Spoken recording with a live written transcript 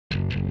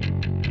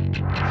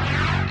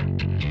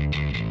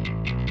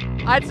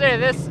I'd say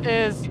this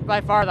is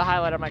by far the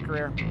highlight of my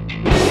career.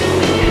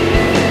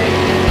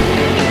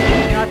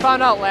 I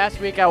found out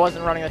last week I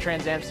wasn't running the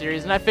Trans Am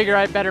series, and I figured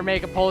I'd better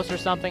make a post or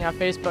something on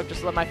Facebook just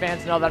to let my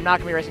fans know that I'm not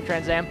going to be racing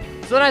Trans Am.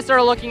 So then I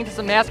started looking into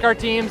some NASCAR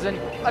teams, and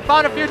I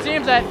found a few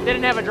teams that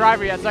didn't have a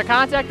driver yet. So I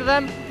contacted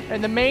them,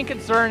 and the main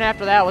concern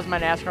after that was my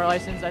NASCAR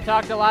license. I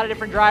talked to a lot of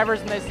different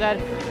drivers, and they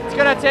said, it's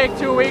going to take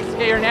 2 weeks to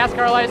get your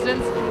NASCAR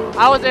license.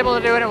 I was able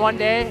to do it in 1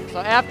 day. So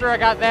after I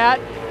got that,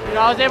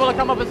 I was able to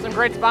come up with some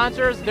great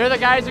sponsors. They're the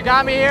guys who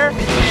got me here.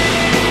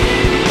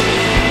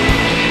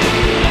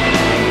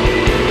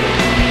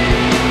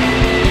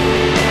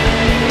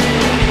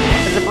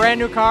 Brand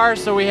new car,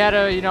 so we had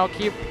to,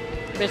 keep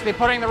basically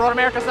putting the Road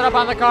America setup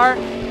on the car.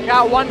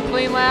 Got one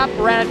clean lap,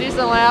 ran a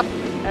decent lap,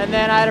 and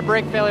then I had a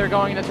brake failure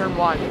going into turn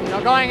 1.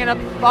 Going in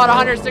about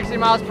 160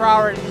 miles per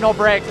hour, no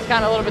brakes, it's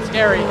kind of a little bit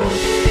scary.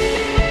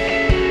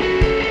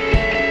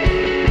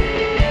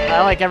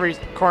 I like every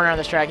corner on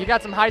this track. You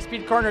got some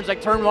high-speed corners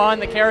like turn 1,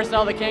 the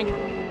carousel, the kink.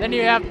 Then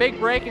you have big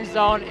braking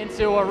zone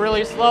into a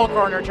really slow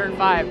corner, turn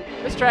 5.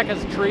 This track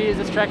has trees,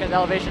 this track has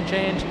elevation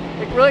change.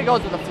 It really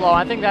goes with the flow.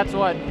 I think that's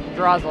what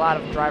draws a lot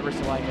of drivers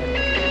to like it.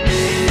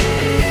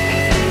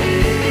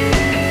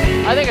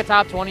 I think a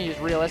top 20 is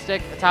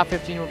realistic. A top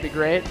 15 would be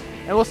great.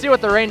 And we'll see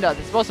what the rain does.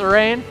 It's supposed to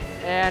rain,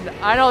 and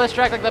I know this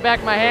track like the back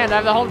of my hand. I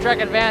have the home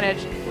track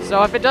advantage.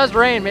 So if it does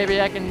rain, maybe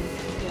I can,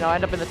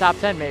 end up in the top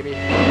 10 maybe.